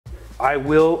I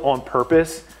will, on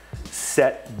purpose,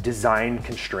 set design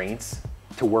constraints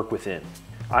to work within.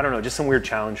 I don't know, just some weird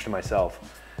challenge to myself.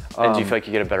 And do you feel like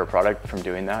you get a better product from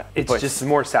doing that? It's just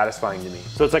more satisfying to me.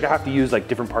 So it's like I have to use like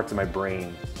different parts of my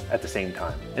brain at the same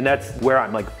time. And that's where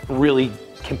I'm like really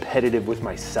competitive with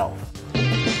myself.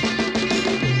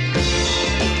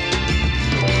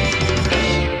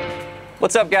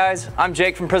 What's up guys? I'm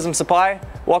Jake from Prism Supply.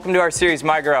 Welcome to our series,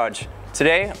 My Garage.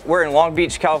 Today, we're in Long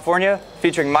Beach, California,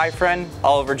 featuring my friend,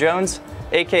 Oliver Jones,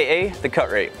 AKA The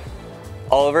Cut Rate.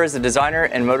 Oliver is a designer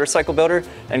and motorcycle builder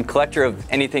and collector of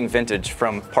anything vintage,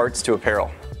 from parts to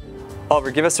apparel. Oliver,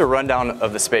 give us a rundown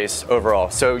of the space overall.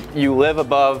 So you live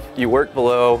above, you work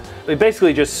below. We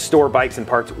basically just store bikes and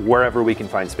parts wherever we can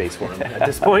find space for them at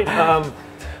this point.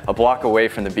 A block away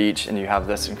from the beach, and you have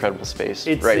this incredible space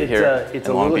here it's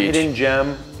a Long little Beach. hidden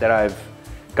gem that I've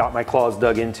got my claws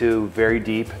dug into very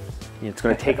deep. It's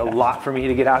going to take a lot for me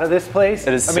to get out of this place.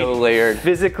 It is so layered.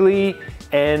 Physically,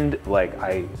 and like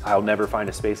I'll never find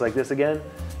a space like this again.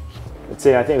 Let's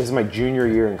say I think it was my junior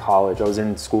year in college. I was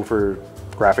in school for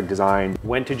graphic design.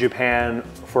 Went to Japan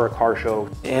for a car show.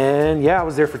 And yeah, I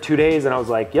was there for 2 days and I was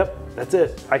like, yep, that's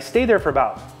it. I stayed there for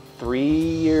about 3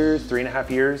 years,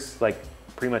 3.5 years, like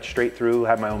pretty much straight through,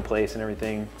 had my own place and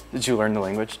everything. Did you learn the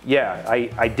language? Yeah,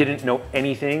 I didn't know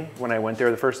anything when I went there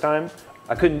the first time.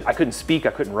 I couldn't speak, I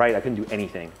couldn't write, I couldn't do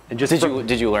anything. And just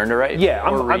did you learn to write? Yeah,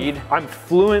 or read? I'm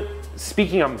fluent.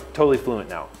 Speaking, I'm totally fluent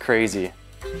now. Crazy.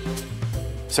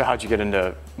 So how'd you get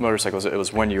into motorcycles? It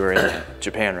was when you were in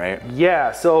Japan, right?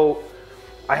 Yeah, so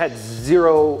I had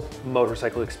zero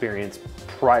motorcycle experience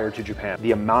prior to Japan.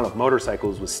 The amount of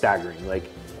motorcycles was staggering.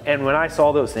 And when I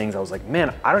saw those things, I was like,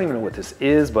 man, I don't even know what this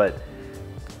is, but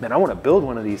man, I want to build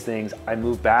one of these things. I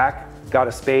moved back, got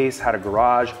a space, had a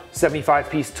garage,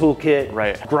 75-piece toolkit,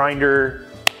 right, grinder,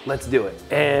 let's do it.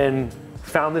 And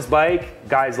found this bike.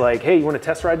 Guy's like, hey, you want to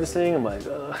test ride this thing? I'm like,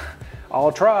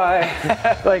 I'll try.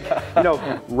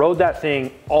 Rode that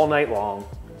thing all night long.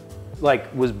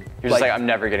 You're just like, I'm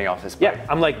never getting off this bike. Yeah,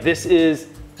 I'm like, this is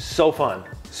so fun,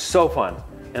 so fun.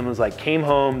 And was like, came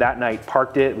home that night,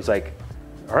 parked it, was like,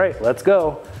 all right, let's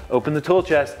go. Opened the tool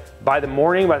chest. By the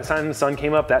morning, by the time the sun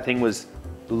came up, that thing was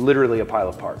literally a pile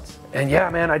of parts. And yeah,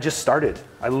 man, I just started.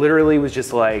 I literally was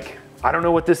just like, I don't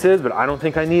know what this is, but I don't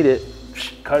think I need it.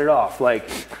 Cut it off.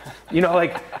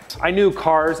 I knew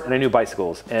cars and I knew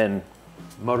bicycles, and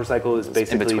motorcycle is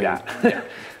basically that. Yeah.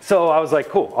 So I was like,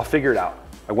 cool, I'll figure it out.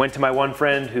 I went to my one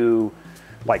friend who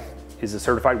is a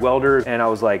certified welder, and I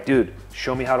was like, dude,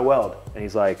 show me how to weld. And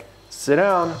he's like, sit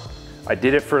down. I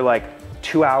did it for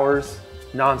 2 hours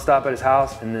nonstop at his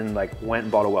house, and then went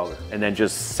and bought a welder, and then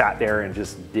just sat there and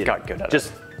just did got good at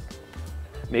it.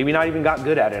 Maybe not even got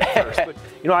good at it at first, but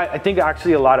I think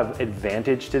actually a lot of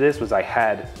advantage to this was I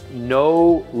had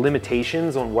no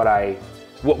limitations on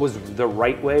what was the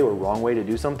right way or wrong way to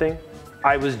do something.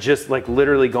 I was just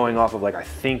literally going off of I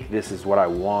think this is what I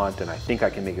want and I think I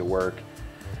can make it work.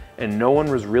 And no one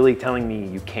was really telling me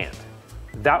you can't.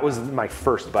 That was my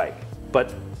first bike.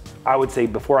 But I would say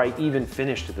before I even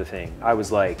finished the thing, I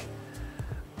was like,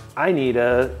 I need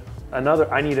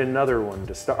another one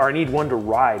to start, or I need one to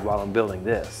ride while I'm building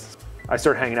this. I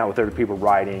started hanging out with other people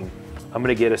riding. I'm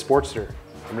gonna get a Sportster.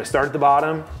 I'm gonna start at the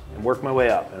bottom and work my way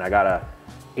up. And I got a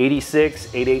 86,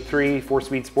 883,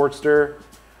 4-speed Sportster.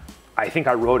 I think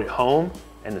I rode it home,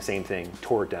 and the same thing,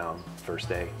 tore it down first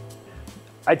day.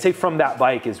 I'd say from that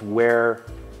bike is where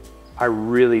I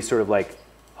really sort of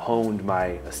honed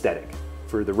my aesthetic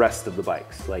for the rest of the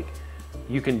bikes.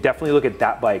 You can definitely look at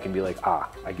that bike and be like, ah,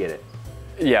 I get it.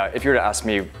 Yeah, if you were to ask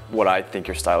me what I think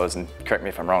your style is, and correct me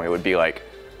if I'm wrong, it would be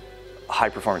high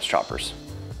performance choppers.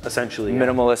 Essentially, yeah.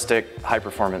 Minimalistic, high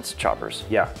performance choppers.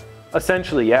 Yeah,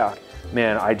 essentially, yeah.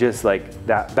 Man, I just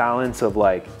that balance of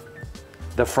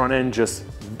the front end just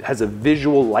has a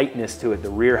visual lightness to it. The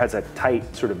rear has a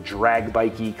tight sort of drag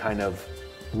bikey kind of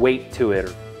weight to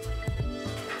it.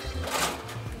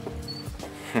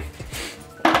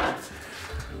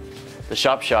 The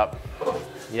shop.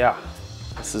 Yeah.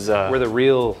 This is where the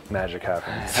real magic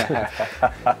happens.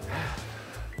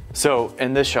 So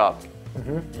in this shop,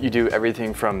 you do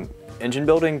everything from engine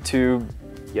building to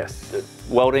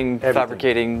welding, everything.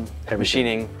 Fabricating,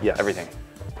 machining, everything.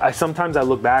 Sometimes I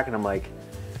look back and I'm like,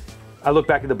 I look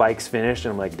back at the bikes finished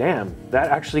and I'm like, damn, that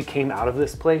actually came out of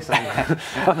this place.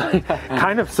 I'm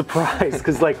kind of surprised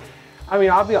because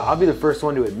I'll be the first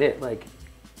one to admit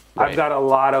I've got a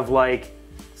lot of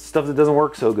stuff that doesn't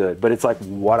work so good, but it's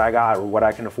what I got or what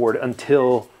I can afford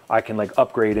until I can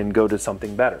upgrade and go to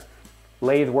something better.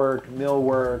 Lathe work, mill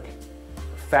work,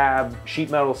 fab, sheet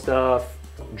metal stuff,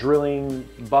 drilling,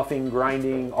 buffing,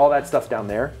 grinding, all that stuff down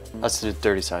there. That's the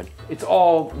dirty side. It's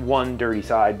all one dirty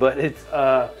side, but it's,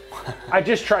 I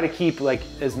just try to keep like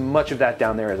as much of that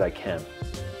down there as I can.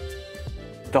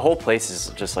 The whole place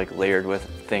is just like layered with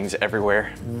things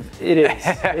everywhere. It is,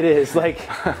 it is. Like,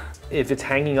 if it's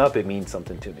hanging up, it means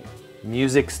something to me.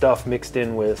 Music stuff mixed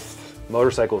in with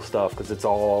motorcycle stuff, because it's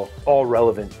all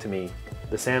relevant to me.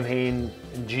 The Sam Hain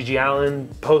and Gigi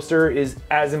Allen poster is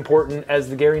as important as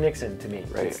the Gary Nixon to me.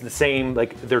 Right. It's the same,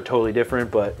 like they're totally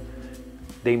different, but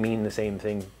they mean the same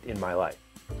thing in my life.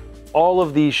 All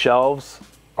of these shelves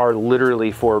are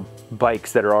literally for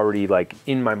bikes that are already like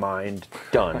in my mind,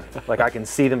 done. Like I can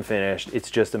see them finished,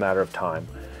 it's just a matter of time.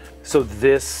 So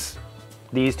these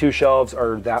two shelves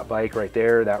are that bike right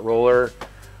there, that roller.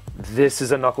 This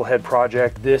is a knucklehead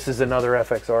project. This is another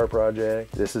FXR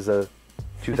project. This is a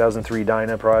 2003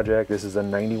 Dyna project. This is a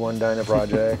 91 Dyna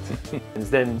project. And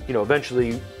then, you know,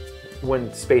 eventually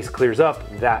when space clears up,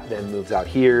 that then moves out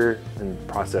here and the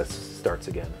process starts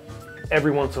again.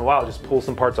 Every once in a while, just pull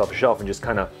some parts off a shelf and just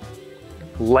kind of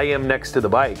lay them next to the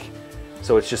bike.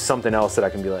 So it's just something else that I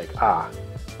can be like, ah,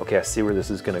 okay, I see where this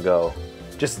is gonna go.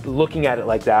 Just looking at it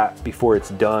like that before it's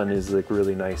done is like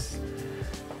really nice.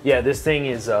 Yeah, this thing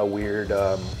is a weird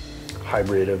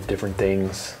hybrid of different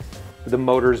things. The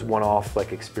motor's one-off,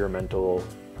 like experimental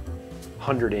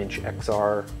 100-inch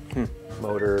XR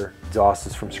motor. Exhaust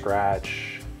is from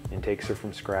scratch, intakes are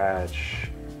from scratch.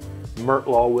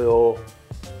 Mertlaw wheel,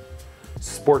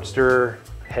 Sportster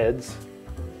heads,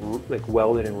 like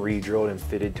welded and re-drilled and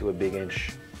fitted to a big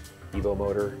inch Evo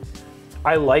motor.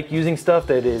 I like using stuff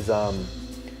that is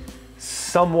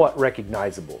somewhat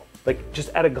recognizable. Like just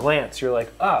at a glance, you're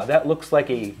like, ah, that looks like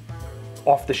a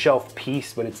off-the-shelf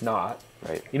piece, but it's not.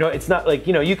 Right. You know, it's not like,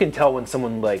 you know, you can tell when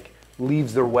someone like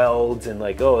leaves their welds and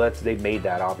like, oh, they made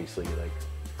that obviously, like,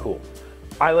 cool.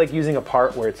 I like using a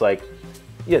part where it's like,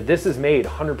 yeah, this is made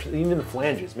 100%, even the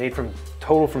flanges, made from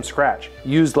total from scratch.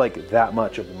 Used like that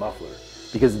much of the muffler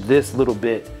because this little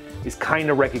bit is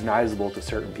kind of recognizable to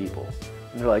certain people.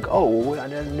 And they're like, oh, well, I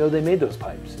didn't know they made those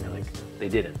pipes. And you're like, they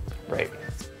didn't. Right.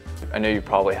 I know you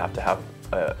probably have to have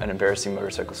an embarrassing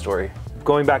motorcycle story.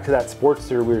 Going back to that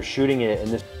Sportster, we were shooting it and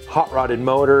this hot rodded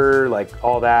motor, like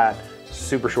all that,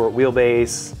 super short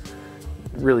wheelbase,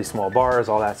 really small bars,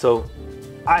 all that. So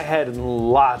I had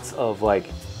lots of like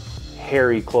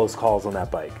hairy close calls on that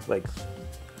bike. Like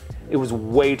it was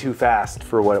way too fast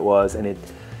for what it was and it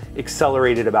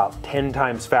accelerated about 10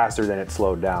 times faster than it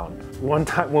slowed down. One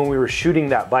time when we were shooting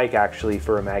that bike actually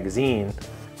for a magazine,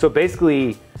 so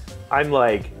basically I'm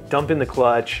like dumping the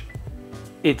clutch,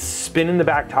 it's spinning the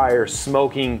back tire,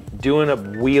 smoking, doing a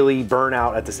wheelie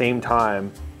burnout at the same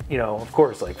time. You know, of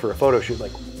course, like for a photo shoot,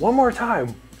 like one more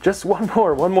time, just one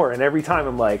more. And every time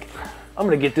I'm like, I'm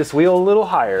gonna get this wheel a little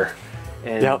higher.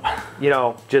 And you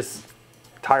know, just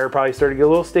tire probably started to get a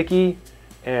little sticky.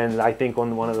 And I think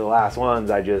on one of the last ones,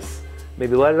 I just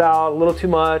maybe let it out a little too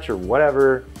much or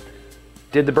whatever.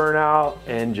 Did the burnout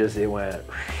and just, it went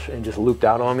and just looped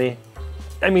out on me.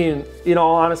 I mean, in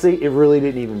all honesty, it really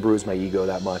didn't even bruise my ego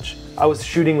that much. I was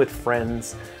shooting with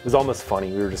friends. It was almost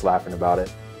funny. We were just laughing about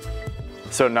it.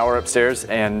 So now we're upstairs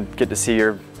and get to see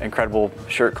your incredible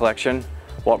shirt collection.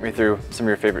 Walk me through some of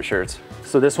your favorite shirts.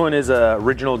 So this one is a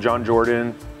original John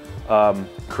Jordan,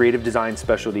 Creative Design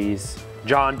Specialties.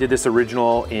 John did this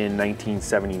original in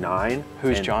 1979.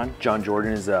 Who's John? John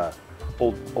Jordan is a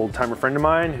old-timer friend of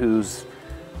mine who's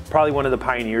probably one of the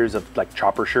pioneers of like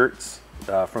chopper shirts.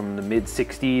 From the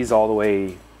mid-60s all the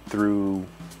way through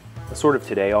sort of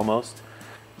today almost.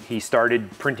 He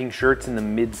started printing shirts in the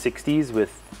mid-60s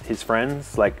with his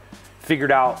friends, like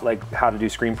figured out like how to do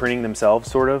screen printing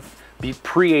themselves sort of.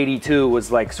 Pre-82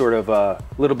 was like sort of a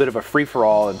little bit of a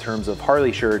free-for-all in terms of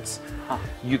Harley shirts.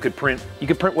 You could print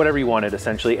whatever you wanted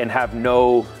essentially and have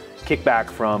no kickback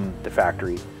from the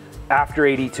factory. After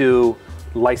 82,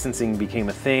 licensing became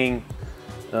a thing.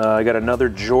 I got another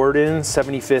Jordan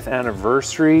 75th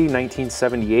anniversary,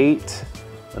 1978.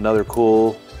 Another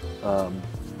cool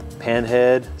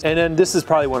panhead. And then this is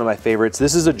probably one of my favorites.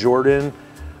 This is a Jordan.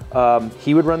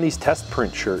 He would run these test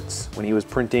print shirts when he was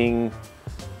printing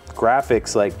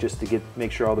graphics, like just to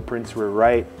make sure all the prints were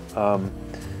right.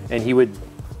 And he would,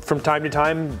 from time to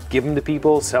time, give them to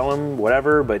people, sell them,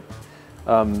 whatever. But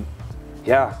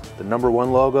yeah, the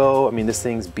 #1 logo. I mean, this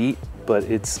thing's beat, but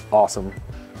it's awesome.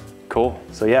 Cool.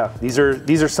 So yeah, these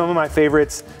are some of my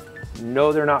favorites.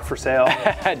 No, they're not for sale.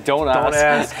 Don't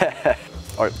ask.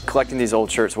 All right, collecting these old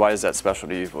shirts, why is that special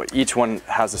to you? Each one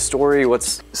has a story.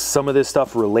 Some of this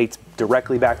stuff relates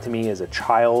directly back to me as a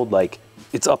child. Like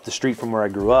it's up the street from where I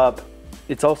grew up.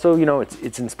 It's also, you know,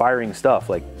 it's inspiring stuff.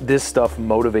 Like this stuff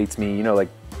motivates me, you know, like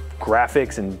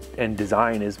graphics and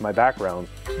design is my background.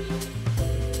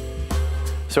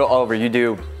 So Oliver, you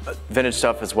do vintage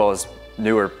stuff as well as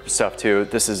newer stuff too.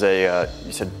 This is a,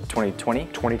 you said 2020?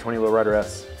 2020 Lowrider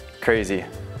S. Crazy.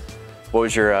 What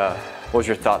was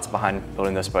your thoughts behind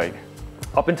building this bike?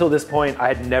 Up until this point, I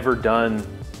had never done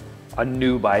a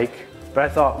new bike, but I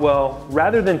thought, well,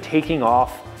 rather than taking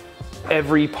off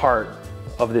every part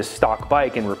of this stock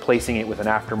bike and replacing it with an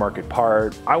aftermarket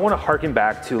part, I want to harken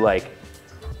back to like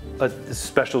a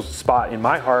special spot in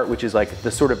my heart, which is like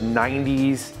the sort of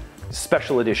 90s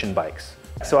special edition bikes.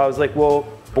 So I was like, well,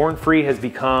 Born Free has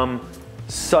become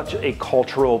such a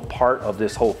cultural part of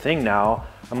this whole thing now.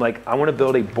 I'm like, I want to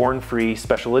build a Born Free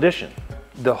special edition.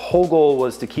 The whole goal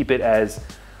was to keep it as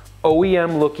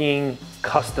OEM looking,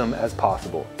 custom as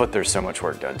possible. But there's so much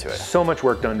work done to it. So much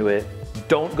work done to it.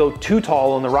 Don't go too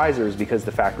tall on the risers because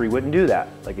the factory wouldn't do that.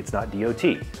 Like, it's not DOT.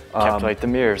 Kept like the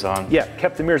mirrors on. Yeah,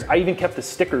 kept the mirrors. I even kept the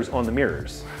stickers on the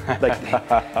mirrors. Like,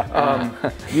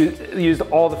 used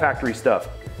all the factory stuff.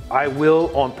 I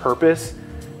will, on purpose,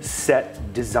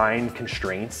 set design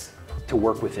constraints to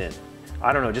work within.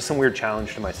 I don't know, just some weird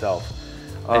challenge to myself.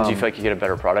 And do you feel like you get a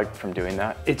better product from doing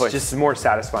that? It's just more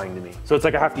satisfying to me. So it's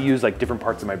like I have to use like different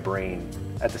parts of my brain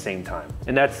at the same time.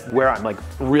 And that's where I'm like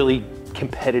really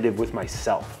competitive with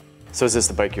myself. So is this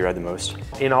the bike you ride the most?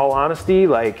 In all honesty,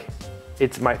 like,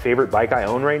 it's my favorite bike I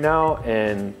own right now.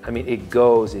 And I mean, it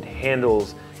goes, it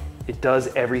handles, it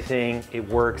does everything, it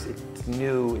works, it's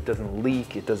new, it doesn't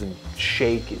leak, it doesn't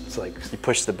shake, it's like... You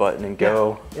push the button and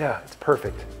go. Yeah, it's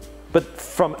perfect. But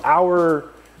from our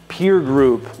peer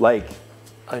group, like,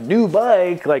 a new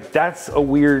bike, like, that's a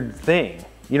weird thing.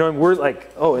 You know, and we're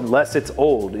like, oh, unless it's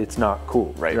old, it's not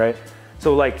cool, right?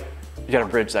 So like... You gotta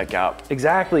bridge that gap.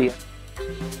 Exactly.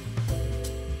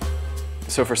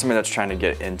 So for somebody that's trying to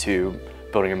get into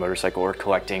building a motorcycle or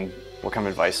collecting, what kind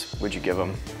of advice would you give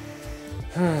them?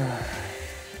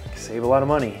 Save a lot of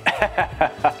money.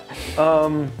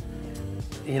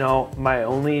 You know, my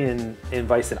only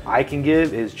advice that I can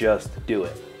give is just do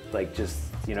it. Like, just,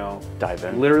 you know, dive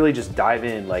in. Literally just dive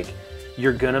in. Like,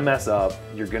 you're gonna mess up,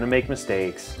 you're gonna make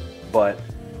mistakes, but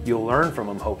you'll learn from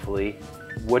them, hopefully.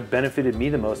 What benefited me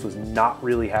the most was not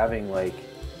really having like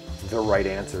the right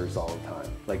answers all the time.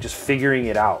 Like, just figuring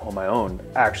it out on my own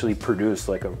actually produced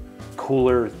like a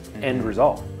cooler end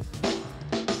result.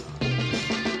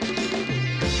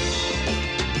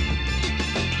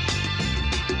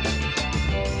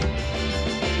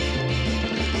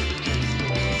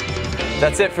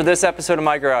 That's it for this episode of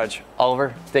My Garage.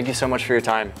 Oliver, thank you so much for your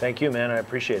time. Thank you, man. I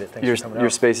appreciate it. Thanks for coming out.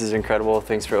 Your space is incredible.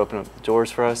 Thanks for opening up the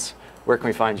doors for us. Where can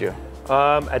we find you?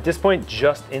 At this point,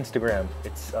 just Instagram.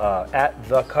 It's at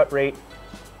The Cut Rate.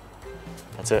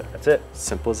 That's it. That's it.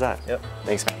 Simple as that. Yep.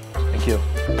 Thanks, man. Thank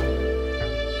you.